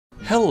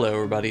Hello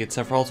everybody, it's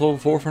STILLLL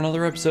for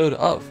another episode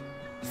of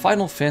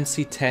Final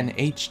Fantasy X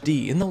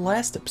HD. In the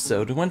last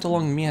episode, we went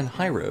along the Mian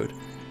High Road,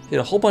 did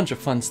a whole bunch of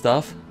fun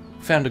stuff,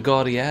 found a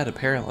gaudy ad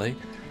apparently.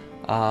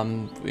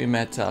 We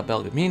met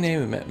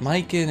Belgamine, we met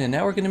Myken, and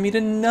now we're going to meet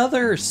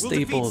another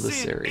staple of the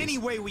series. Any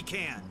way we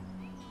can.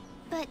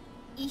 But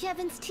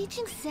Yevon's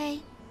teachings say...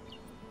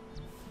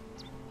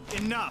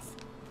 Enough.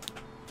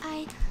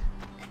 I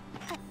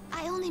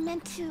only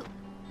meant to...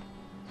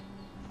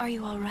 Are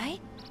you alright?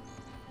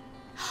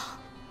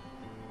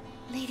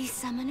 Lady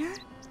Summoner?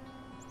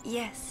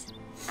 Yes,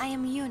 I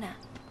am Yuna.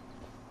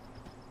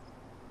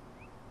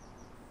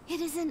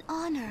 It is an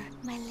honor,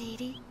 my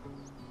lady.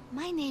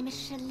 My name is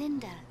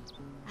Shalinda.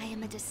 I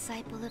am a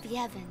disciple of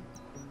Yevon.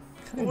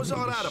 What was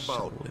all that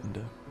about?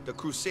 The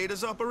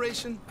Crusaders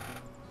operation?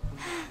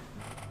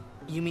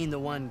 You mean the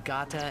one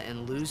Gata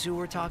and Luzu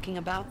were talking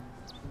about?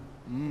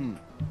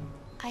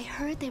 I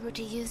heard they were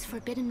to use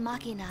Forbidden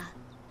Machina.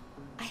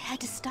 I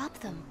had to stop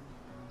them.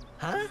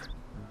 Huh?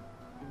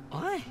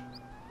 Why?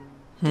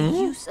 The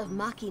use of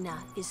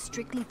Machina is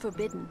strictly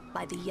forbidden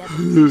by the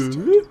Yevon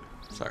priesthood.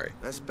 Sorry.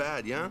 That's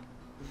bad, yeah?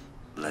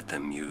 Let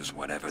them use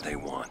whatever they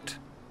want.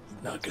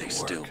 They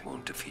still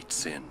won't defeat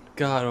sin.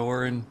 God,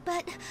 Orin.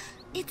 But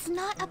it's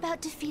not about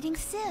defeating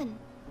sin.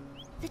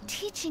 The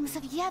teachings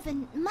of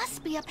Yevon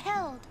must be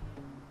upheld.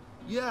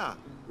 Yeah,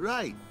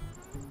 right.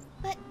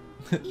 But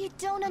you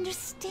don't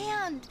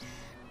understand.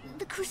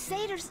 The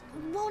Crusaders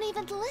won't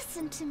even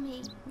listen to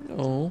me.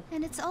 Oh.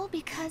 And it's all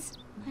because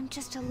I'm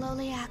just a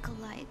lowly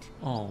acolyte.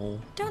 Oh.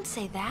 Don't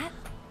say that.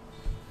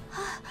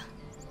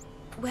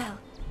 Well,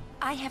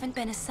 I haven't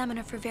been a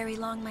summoner for very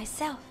long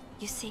myself,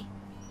 you see.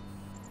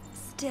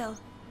 Still,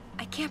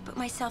 I can't put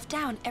myself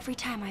down every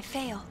time I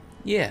fail.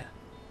 Yeah.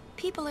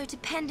 People are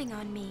depending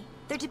on me.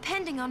 They're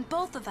depending on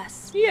both of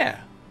us.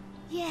 Yeah.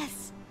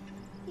 Yes.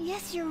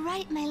 Yes, you're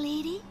right, my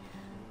lady.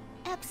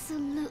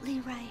 Absolutely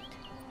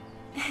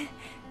right.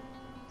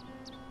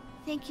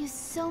 Thank you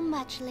so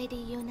much, Lady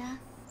Yuna.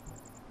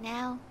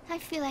 Now, I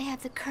feel I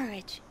have the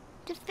courage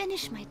to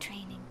finish my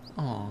training.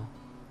 Oh.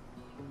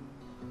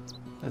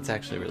 That's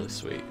actually really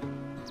sweet.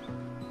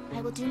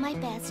 I will do my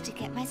best to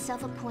get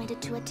myself appointed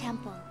to a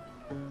temple.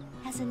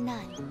 As a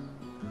nun.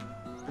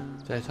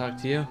 Did I talk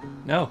to you?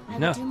 No, I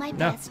no, will do my no.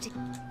 best to...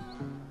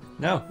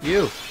 No,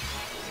 you!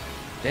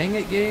 Dang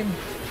it, game.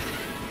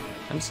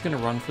 I'm just gonna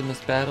run from this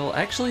battle.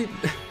 Actually,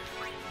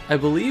 I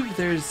believe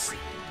there's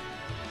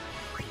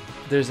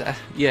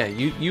yeah,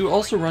 you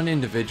also run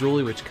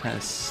individually, which is kind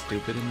of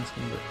stupid in this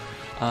game,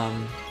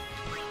 but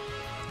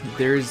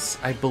there's,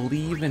 I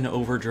believe, an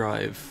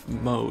overdrive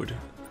mode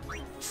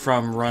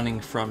from running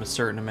from a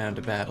certain amount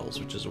of battles,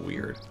 which is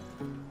weird.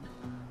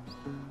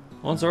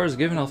 Once orders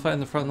given, I'll fight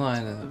in the front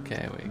line.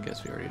 Okay, wait, I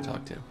guess we already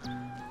talked to him.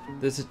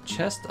 There's a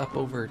chest up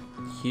over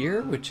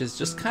here, which is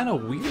just kind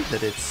of weird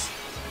that it's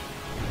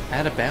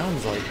out of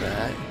bounds like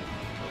that.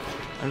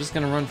 I'm just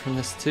gonna run from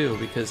this too,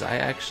 because I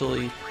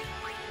actually...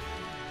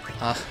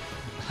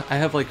 I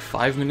have like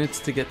 5 minutes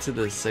to get to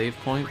the save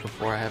point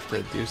before I have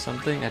to do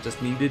something.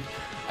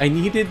 I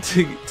needed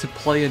to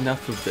play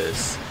enough of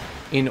this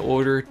in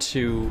order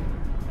to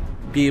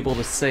be able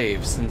to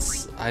save,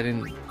 since I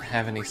didn't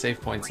have any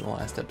save points in the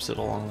last episode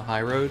along the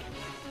high road.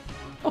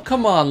 Oh,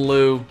 come on,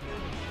 Lou!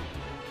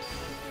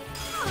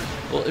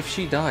 Well, if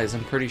she dies,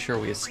 I'm pretty sure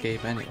we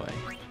escape anyway.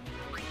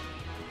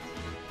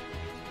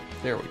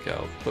 There we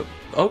go. But,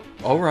 oh,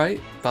 alright.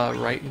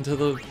 Right into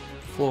the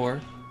floor.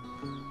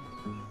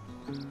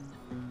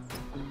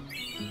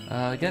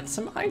 Get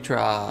some eye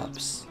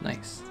drops.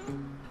 Nice.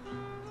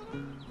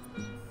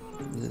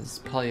 There's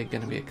probably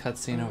gonna be a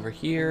cutscene over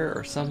here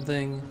or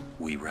something.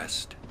 We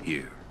rest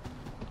here.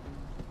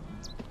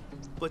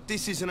 But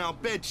this isn't our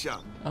bed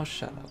shop. Oh,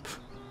 shut up.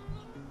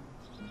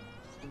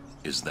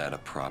 Is that a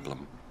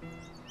problem?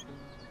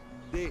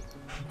 They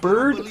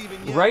Bird don't believe in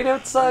Yevon. right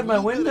outside my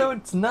We window, believe-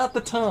 it's not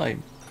the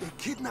time. They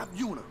kidnapped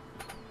Yuna.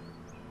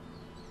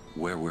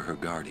 Where were her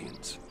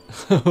guardians?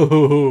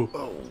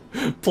 Oh,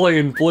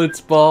 playing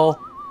blitzball.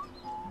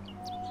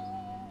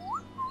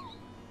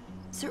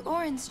 Sir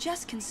Orin's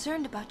just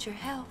concerned about your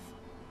health.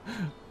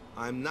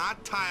 I'm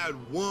not tired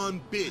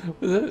one bit.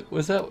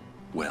 Was that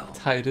Well,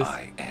 Titus?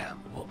 I am.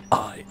 Well,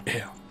 I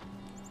am.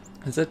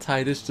 Is that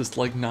Titus just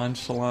like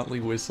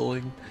nonchalantly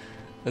whistling?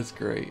 That's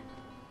great.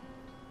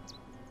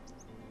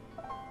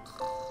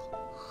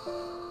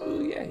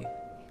 Ooh, yay.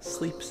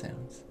 Sleep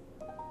sounds.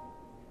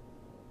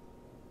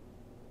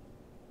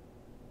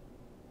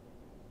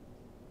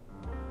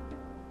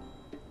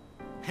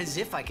 As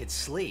if I could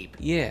sleep.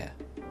 Yeah.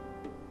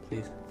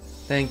 Please.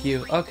 Thank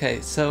you. Okay,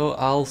 so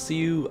I'll see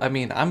you. I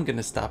mean, I'm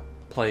gonna stop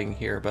playing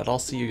here, but I'll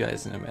see you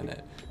guys in a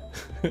minute.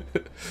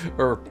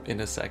 Or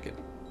in a second.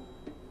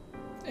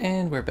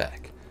 And we're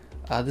back.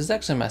 This is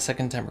actually my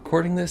second time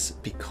recording this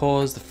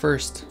because the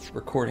first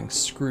recording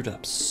screwed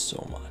up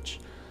so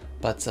much.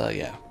 But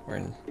yeah, we're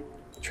in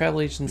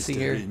travel agency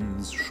here.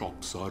 Inn's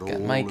shops are Got all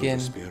Mike over in.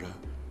 Spira.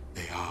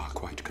 They are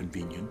quite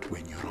convenient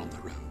when you're on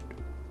the road.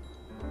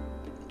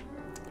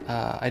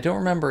 I don't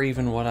remember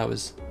even what I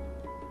was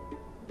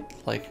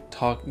like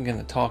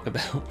gonna talk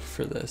about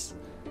for this.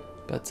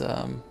 But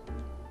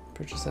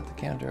purchase at the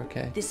counter,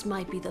 okay. This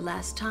might be the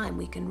last time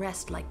we can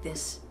rest like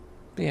this.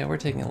 But yeah, we're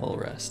taking a little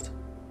rest.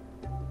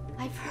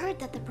 I've heard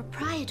that the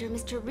proprietor,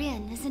 Mr.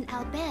 Rin, is in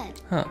Al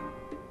Bhed. Huh.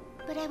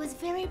 But I was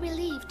very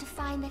relieved to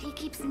find that he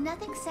keeps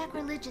nothing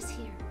sacrilegious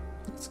here.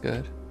 That's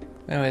good.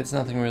 Anyway, it's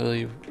nothing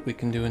really we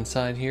can do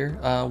inside here.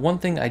 One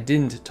thing I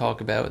didn't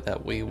talk about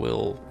that we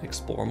will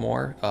explore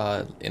more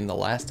in the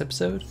last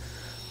episode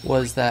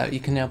was that you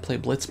can now play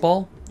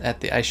Blitzball at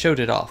the... I showed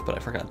it off, but I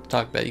forgot to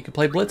talk about it. You can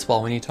play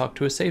Blitzball when you talk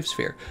to a save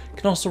sphere. You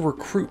can also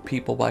recruit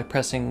people by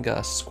pressing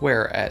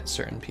square at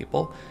certain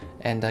people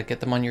and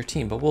get them on your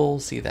team, but we'll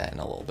see that in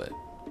a little bit.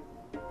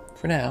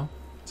 For now,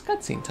 it's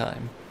cutscene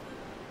time.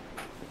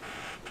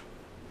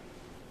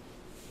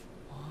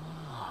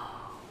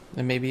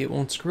 And maybe it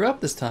won't screw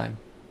up this time.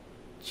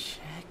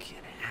 Check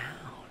it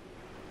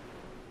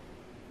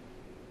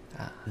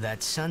out.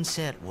 That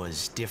sunset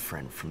was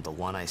different from the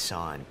one I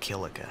saw in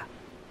Kilika.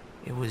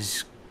 It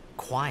was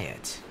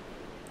quiet,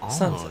 almost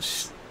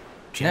Sunsets.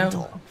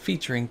 gentle. Now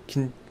featuring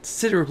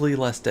considerably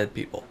less dead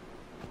people.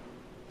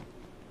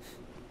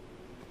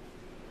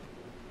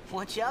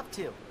 What you up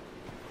to?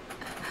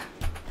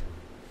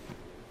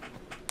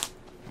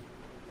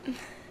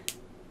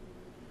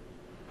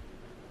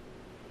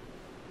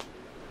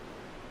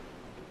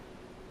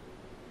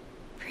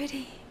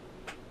 Pretty.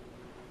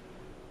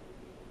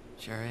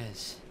 Sure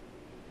is.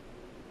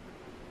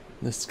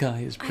 The sky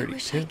is pretty I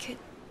wish too. I could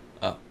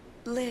Oh.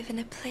 live in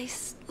a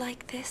place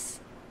like this.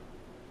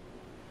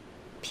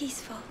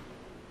 Peaceful.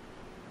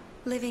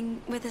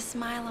 Living with a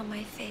smile on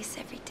my face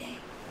every day.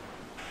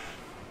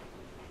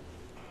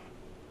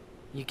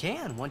 You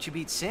can, once you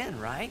beat Sin,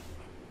 right?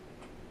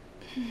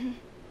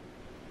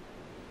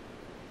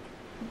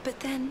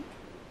 But then,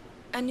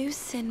 a new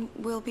sin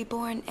will be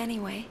born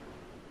anyway.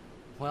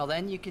 Well,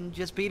 then you can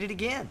just beat it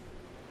again.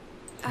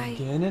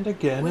 Again and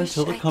again wish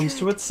until I it comes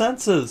to could. its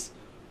senses.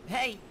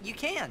 Hey, you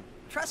can.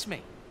 Trust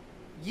me.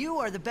 You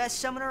are the best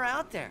summoner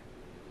out there.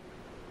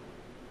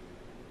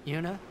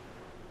 Yuna,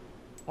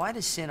 why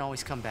does Sin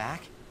always come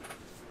back?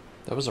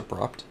 That was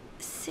abrupt.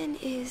 Sin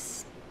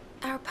is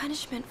our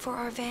punishment for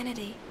our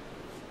vanity.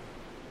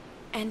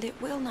 And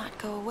it will not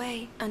go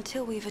away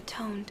until we've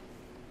atoned.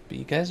 But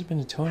you guys have been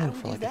How atoning do we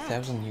for do like that?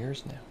 1,000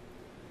 years now.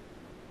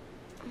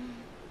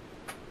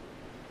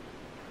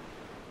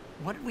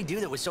 What did we do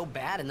that was so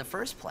bad in the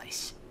first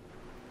place?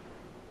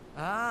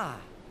 Ah.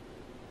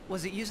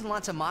 Was it using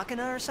lots of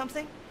Machina or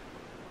something?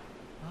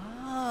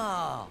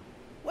 Oh.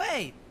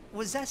 Wait,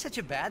 was that such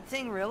a bad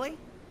thing, really?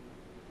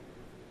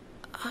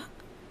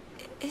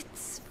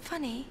 It's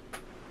funny.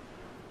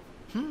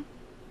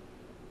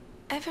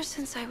 Ever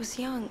since I was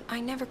young,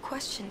 I never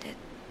questioned it.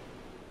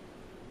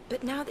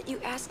 But now that you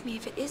ask me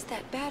if it is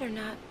that bad or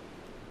not,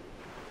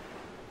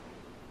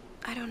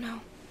 I don't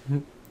know.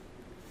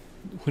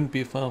 Wouldn't be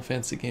a Final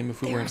Fantasy game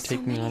if we There are weren't so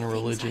taking many on a things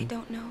religion. I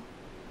don't know.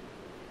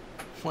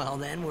 Well,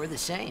 then we're the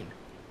same.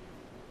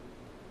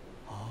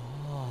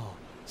 Oh,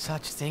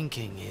 such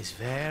thinking is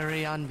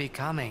very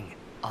unbecoming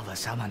of a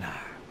summoner.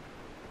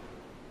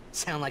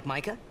 Sound like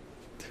Micah?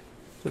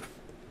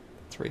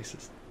 It's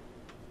racist.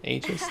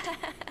 Ageist?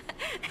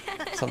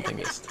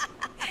 Somethingist.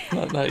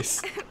 Not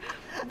nice.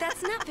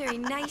 That's not very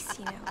nice,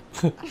 you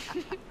know.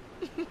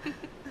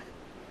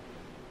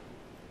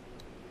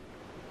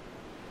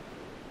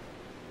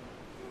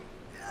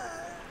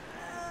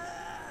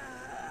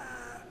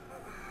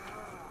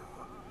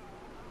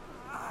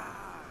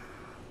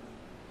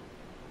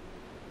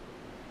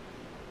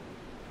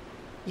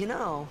 You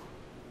know,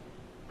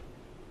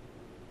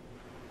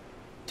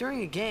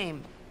 during a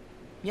game,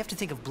 you have to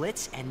think of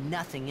Blitz and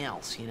nothing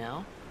else, you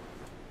know?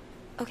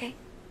 Okay.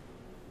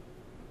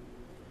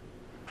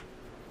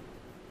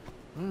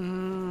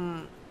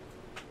 You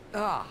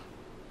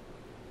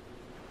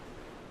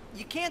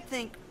can't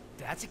think,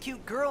 that's a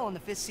cute girl in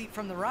the fifth seat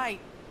from the right.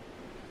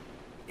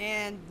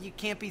 And you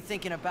can't be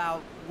thinking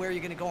about where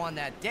you're gonna go on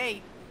that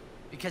date,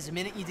 because the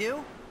minute you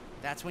do,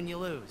 that's when you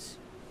lose.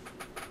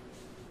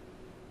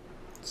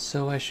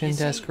 So I shouldn't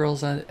see, ask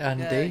girls on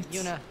dates?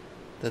 Yuna,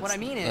 That's, what I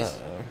mean is,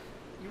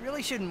 you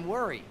really shouldn't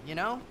worry, you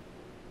know?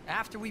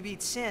 After we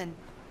beat Sin,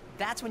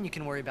 that's when you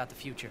can worry about the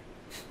future.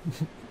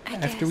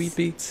 After we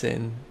beat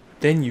Sin,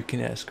 then you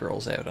can ask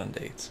girls out on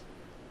dates.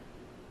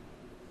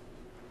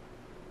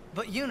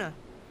 But Yuna,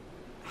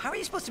 how are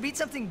you supposed to beat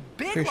something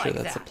big Pretty like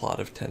sure that's that? the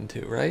plot of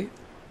 10-2, right?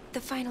 The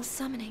final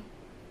summoning.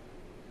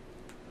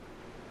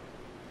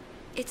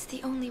 It's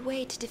the only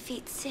way to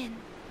defeat sin.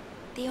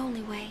 The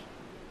only way.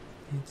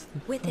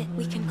 With it,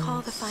 we can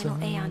call the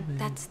final Aeon.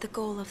 That's the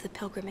goal of the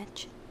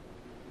pilgrimage.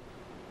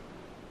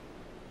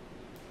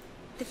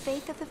 The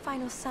faith of the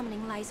final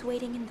summoning lies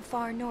waiting in the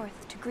far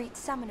north to greet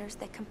summoners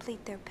that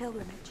complete their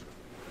pilgrimage.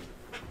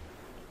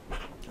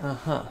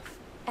 Uh-huh.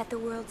 At the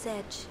world's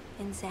edge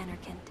in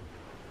Xanarkand.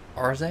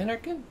 Are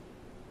Xanarkand?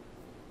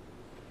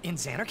 In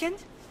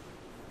Xanarkand?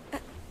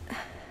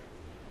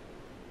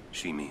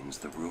 She means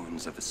the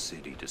ruins of a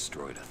city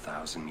destroyed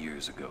 1,000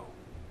 years ago.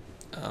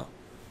 Oh.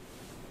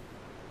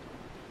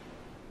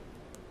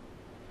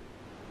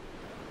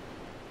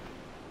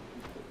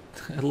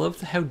 I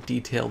love how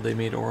detailed they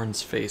made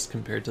Orin's face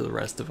compared to the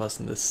rest of us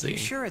in this scene. You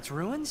sure it's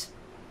ruins?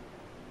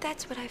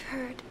 That's what I've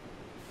heard.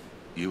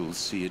 You'll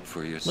see it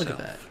for yourself. Look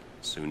at that.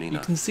 Soon You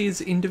enough. can see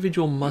his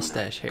individual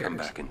mustache hairs. Come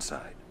back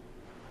inside.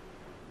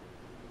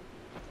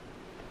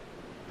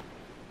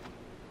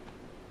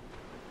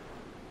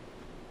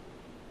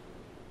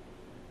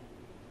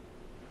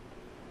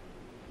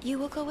 You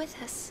will go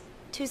with us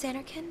to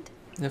Xanarkand?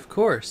 Of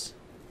course.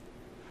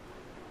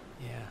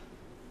 Yeah,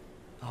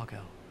 I'll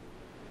go.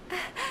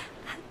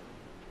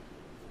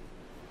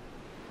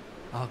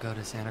 I'll go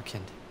to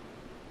Xanarkand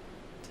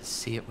to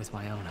see it with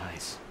my own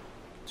eyes.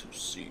 To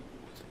see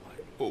with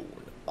my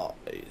own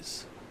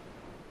eyes.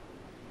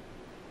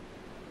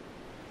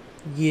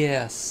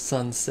 Yes,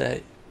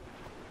 sunset.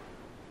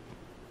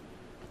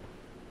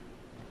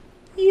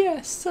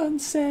 Yes,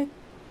 sunset.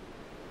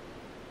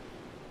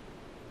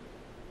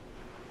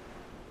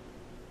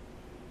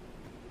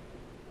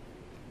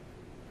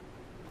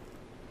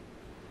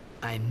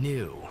 I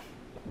knew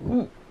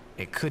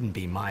it couldn't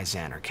be my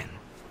Xanarkand,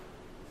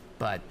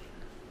 but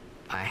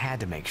I had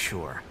to make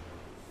sure.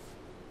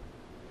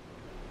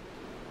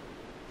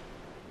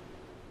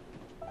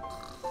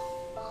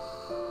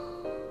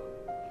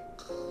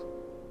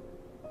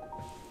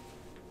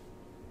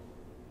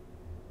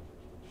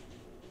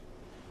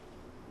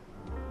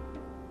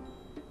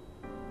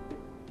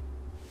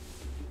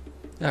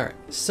 Alright,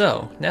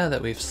 so, now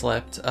that we've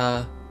slept,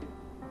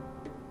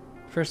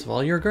 first of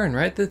all, you're Gurn,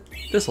 right?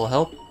 This'll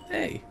help.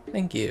 Hey,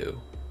 thank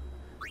you.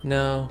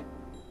 No.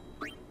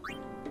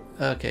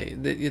 Okay,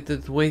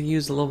 the way to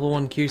use the level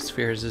 1 Q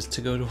spheres is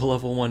to go to a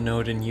level 1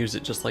 node and use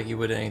it just like you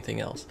would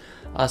anything else.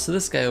 So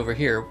this guy over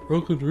here,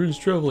 welcome to Rin's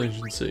Travel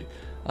Agency.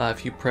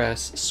 If you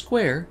press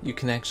square, you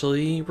can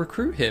actually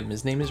recruit him.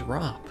 His name is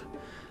Rop.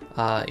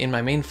 In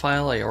my main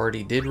file, I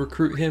already did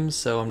recruit him,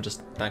 so I'm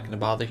just not going to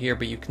bother here,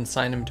 but you can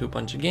sign him to a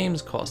bunch of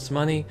games, costs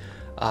money.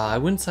 I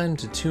wouldn't sign him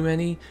to too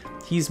many.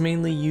 He's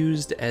mainly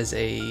used as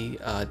a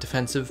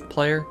defensive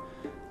player,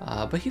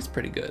 but he's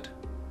pretty good.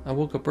 I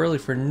woke up early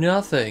for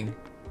nothing.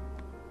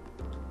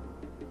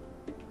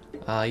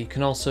 You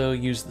can also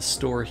use the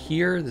store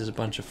here. There's a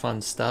bunch of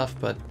fun stuff,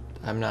 but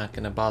I'm not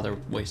going to bother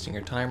wasting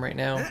your time right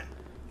now,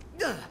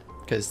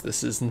 because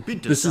this is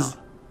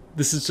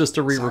just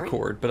a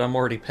re-record, but I'm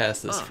already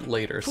past this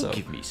later, so.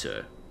 Forgive me,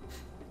 sir.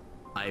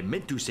 I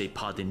meant to say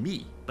pardon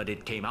me, but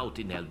it came out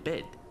in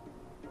Albed.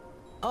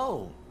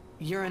 Oh,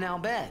 you're in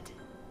Albed.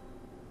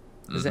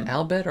 Is it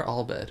Albed or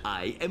Albed?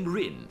 I am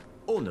Rin,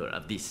 owner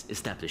of this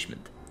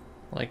establishment.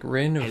 Like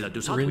Rin Hello of to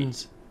Sadwi.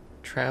 Rin's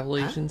travel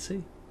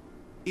agency?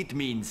 It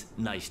means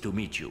nice to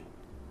meet you.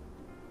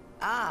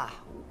 Ah,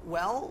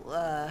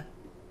 well,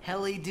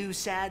 Helly do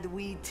sad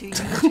we to you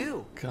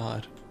too.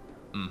 God.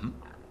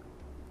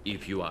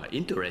 If you are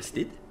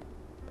interested,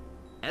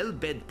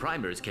 Albed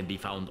primers can be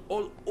found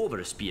all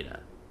over Spira.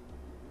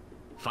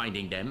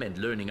 Finding them and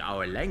learning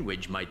our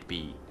language might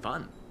be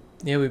fun.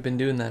 Yeah, we've been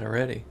doing that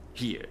already.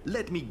 Here,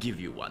 let me give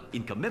you one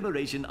in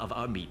commemoration of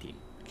our meeting.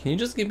 Can you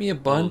just give me a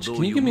bunch? Although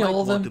Can you give me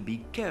all of might them? want to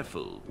be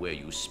careful where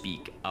you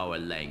speak our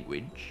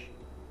language.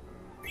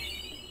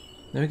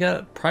 Then we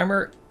got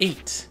primer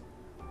 8.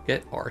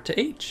 Get R to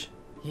H.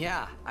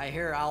 Yeah, I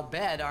hear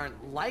Albed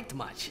aren't liked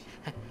much.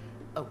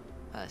 Oh,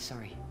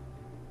 sorry.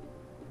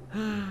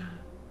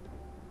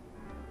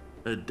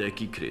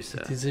 Adeki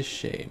Krisa. It is a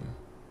shame.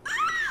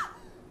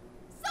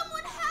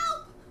 Someone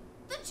help!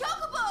 The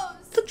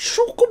Chocobos! The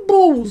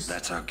Chocobos!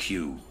 That's our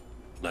cue.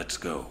 Let's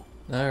go.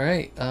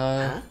 Alright,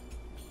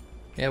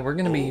 yeah, we're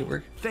gonna be...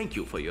 Thank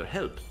you for your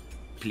help.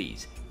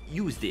 Please,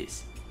 use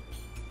this.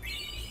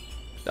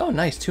 Oh,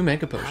 nice, 2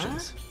 Mega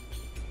Potions.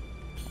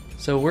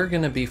 So we're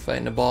gonna be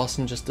fighting a boss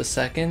in just a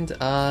second.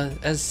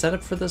 As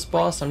setup for this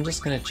boss, I'm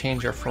just gonna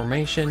change our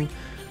formation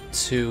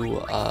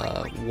to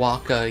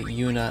Waka,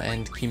 Yuna,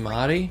 and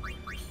Kimari,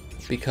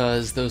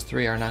 because those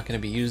 3 are not gonna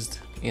be used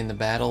in the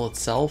battle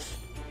itself.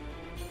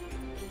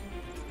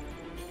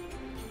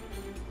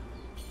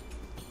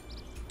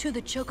 To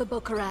the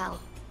Chocobo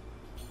Corral.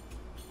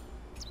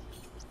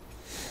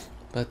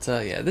 But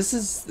yeah, this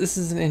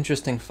is an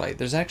interesting fight.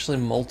 There's actually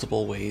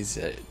multiple ways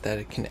that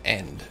it can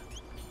end.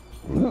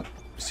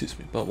 Excuse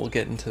me, but we'll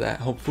get into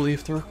that hopefully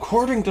if the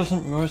recording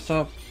doesn't mess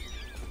up.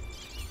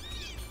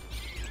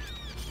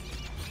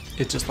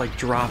 It just like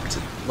dropped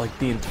like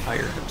the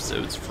entire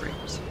episode's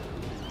frames.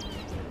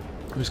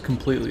 It was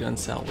completely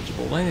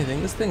unsalvageable. If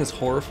anything, this thing is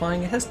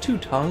horrifying. It has 2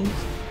 tongues.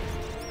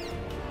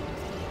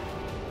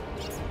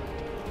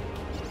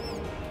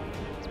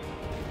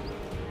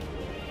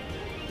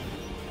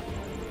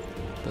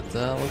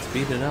 But let's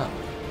beat it up.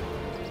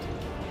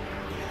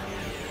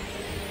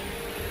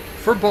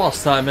 For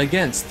boss time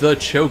against the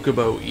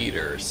Chocobo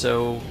Eater.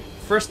 So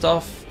first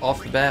off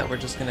the bat, we're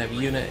just gonna have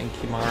Yuna and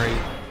Kimari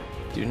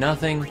do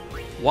nothing.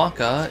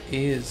 Waka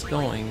is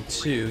going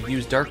to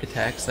use dark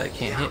attacks that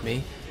can't hit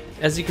me.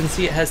 As you can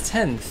see, it has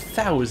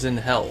 10,000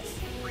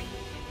 health,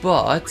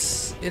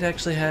 but it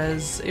actually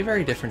has a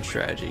very different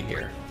strategy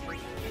here.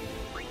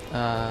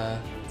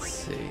 Let's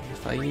see,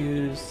 if I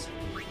use...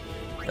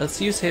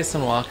 Let's use Haste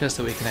on Waka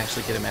so we can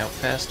actually get him out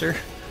faster.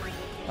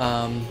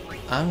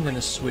 I'm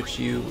gonna switch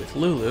you with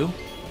Lulu.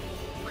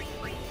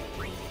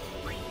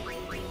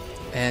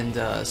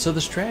 And so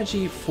the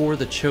strategy for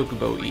the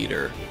Chocobo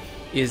Eater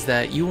is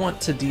that you want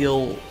to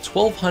deal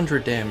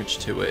 1200 damage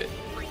to it,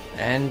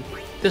 and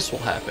this will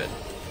happen.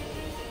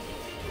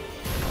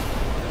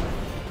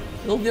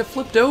 It'll get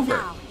flipped over.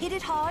 Now, hit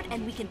it hard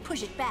and we can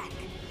push it back.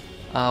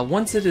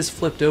 Once it is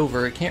flipped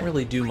over, it can't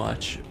really do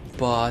much,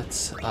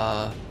 but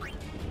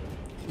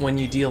when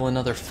you deal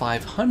another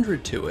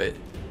 500 to it,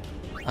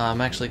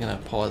 I'm actually going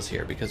to pause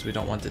here because we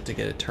don't want it to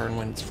get a turn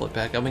when it's flipped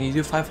back. And when you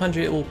do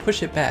 500, it will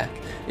push it back.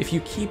 If you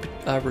keep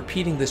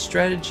repeating this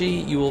strategy,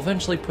 you will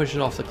eventually push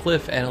it off the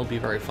cliff, and it'll be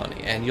very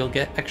funny, and you'll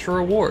get extra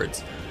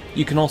rewards.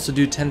 You can also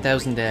do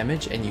 10,000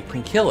 damage, and you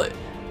can kill it.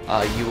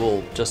 You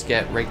will just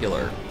get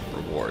regular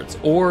rewards,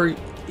 or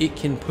it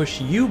can push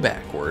you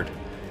backward,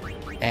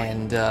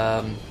 and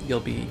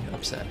you'll be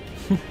upset.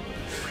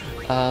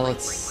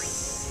 Let's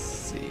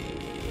see.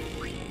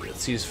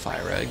 Let's use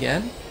Fyra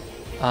again.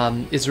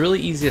 It's really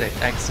easy to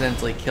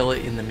accidentally kill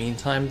it in the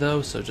meantime,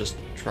 though, so just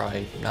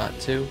try not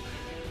to.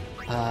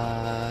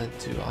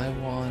 Do I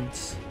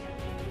want...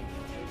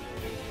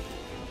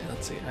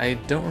 Let's see. I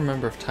don't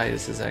remember if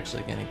Titus is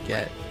actually going to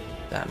get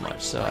that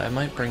much, so I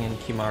might bring in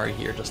Kimahri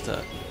here just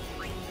to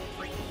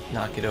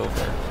knock it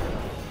over.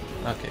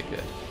 Okay,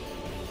 good.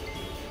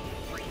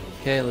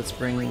 Okay, let's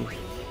bring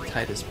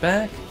Titus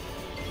back.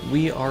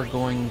 We are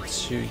going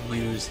to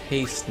use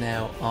haste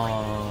now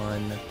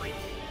on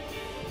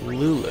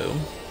Lulu.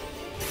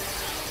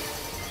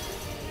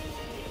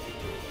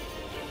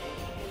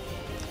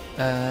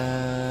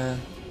 Yeah,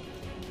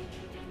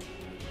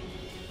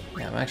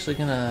 I'm actually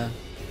gonna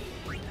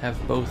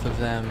have both of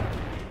them.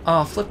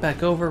 Oh, flip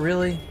back over,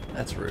 really?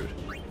 That's rude.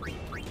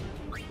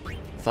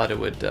 Thought it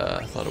would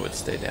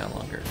stay down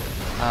longer.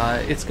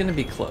 It's gonna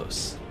be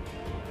close.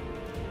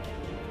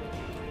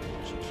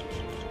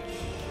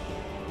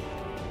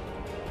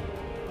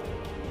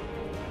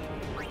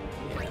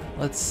 Yeah,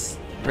 let's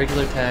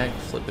regular tag,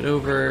 flip it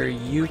over.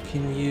 You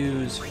can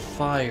use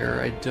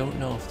fire. I don't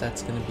know if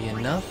that's gonna be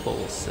enough, but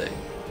we'll see.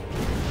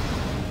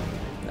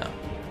 No.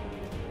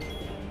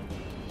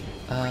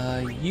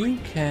 You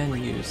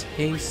can use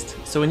haste.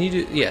 So when you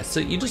do, yeah, so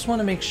you just want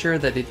to make sure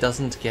that it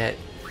doesn't get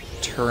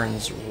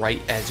turns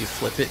right as you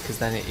flip it, because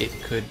then it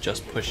could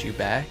just push you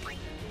back.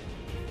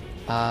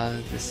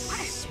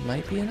 This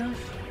might be enough?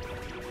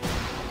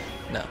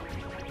 No.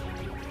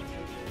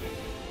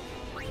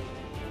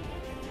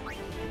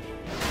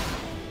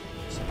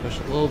 So push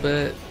it a little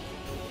bit.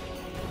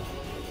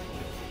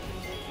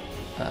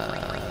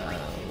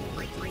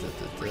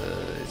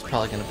 It's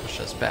probably going to push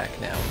us back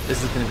now.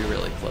 This is going to be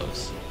really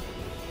close.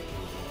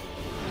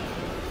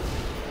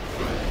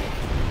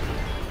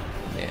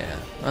 Yeah,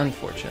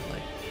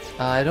 unfortunately.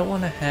 I don't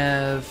want to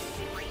have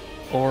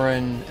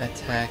Orin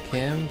attack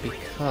him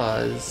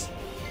because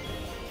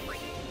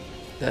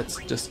that's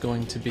just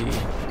going to be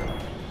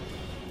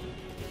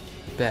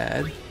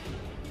bad.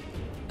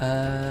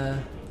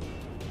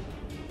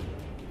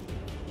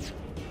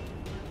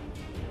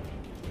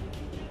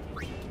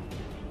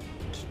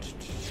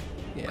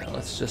 Yeah,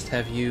 let's just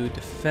have you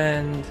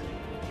defend.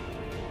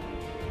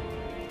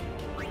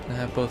 I'll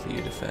have both of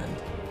you defend.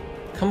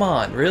 Come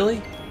on,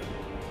 really?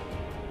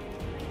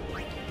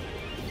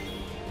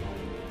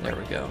 There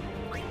we go.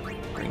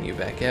 Bring you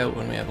back out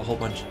when we have a whole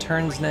bunch of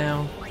turns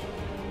now.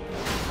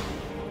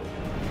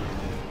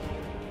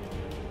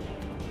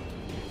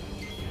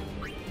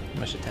 How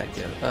much attack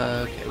do you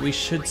have? Okay, we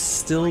should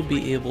still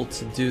be able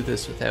to do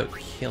this without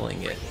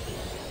killing it.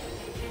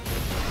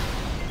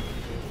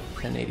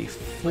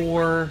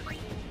 1084.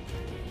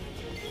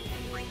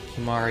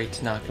 Kimahri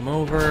to knock him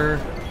over.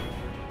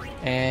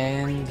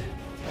 And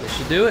this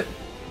should do it.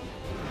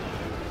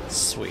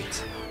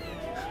 Sweet.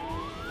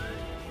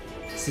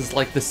 This is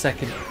like the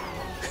second...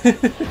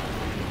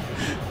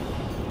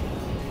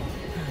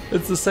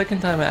 It's the second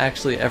time I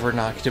actually ever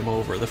knocked him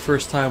over. The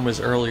first time was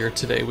earlier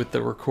today with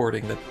the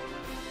recording that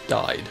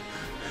died.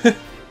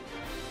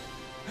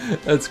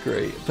 That's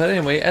great. But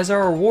anyway, as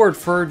our reward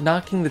for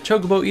knocking the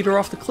Chocobo Eater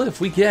off the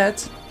cliff, we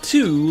get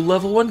 2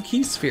 level 1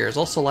 key spheres.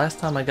 Also, last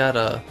time I got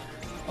a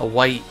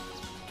white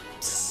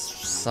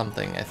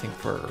something, I think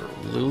for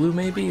Lulu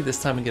maybe.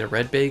 This time we get a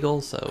red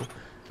bagel, so...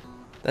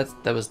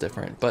 That was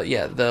different. But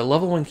yeah, the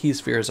level 1 key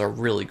spheres are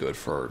really good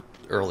for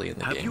early in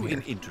the game. Have you here.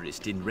 an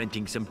interest in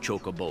renting some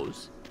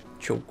chocobos?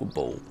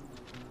 Chocobo.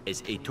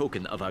 As a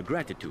token of our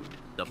gratitude,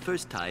 the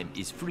first time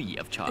is free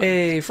of charge.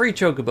 Hey, free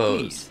chocobos.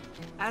 Please,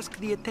 ask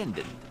the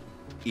attendant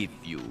if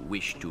you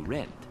wish to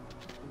rent.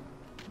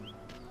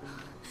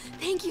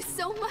 Thank you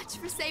so much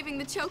for saving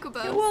the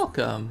chocobos. You're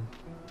welcome.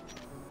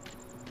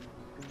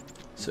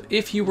 So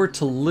if you were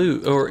to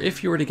lose, or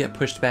if you were to get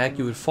pushed back,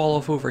 you would fall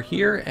off over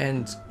here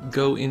and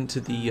go into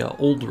the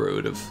old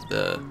road of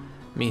the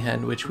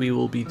Mi'ihen, which we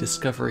will be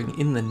discovering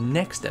in the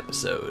next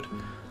episode.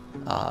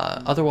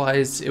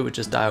 Otherwise, it would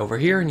just die over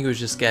here, and you would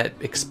just get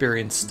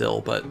experience still,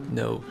 but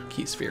no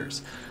key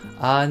spheres.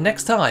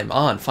 Next time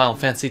on Final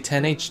Fantasy X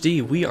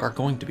HD, we are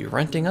going to be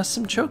renting us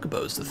some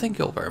chocobos, so thank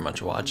you all very much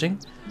for watching.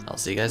 I'll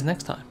see you guys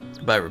next time.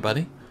 Goodbye,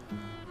 everybody.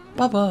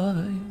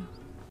 Bye-bye.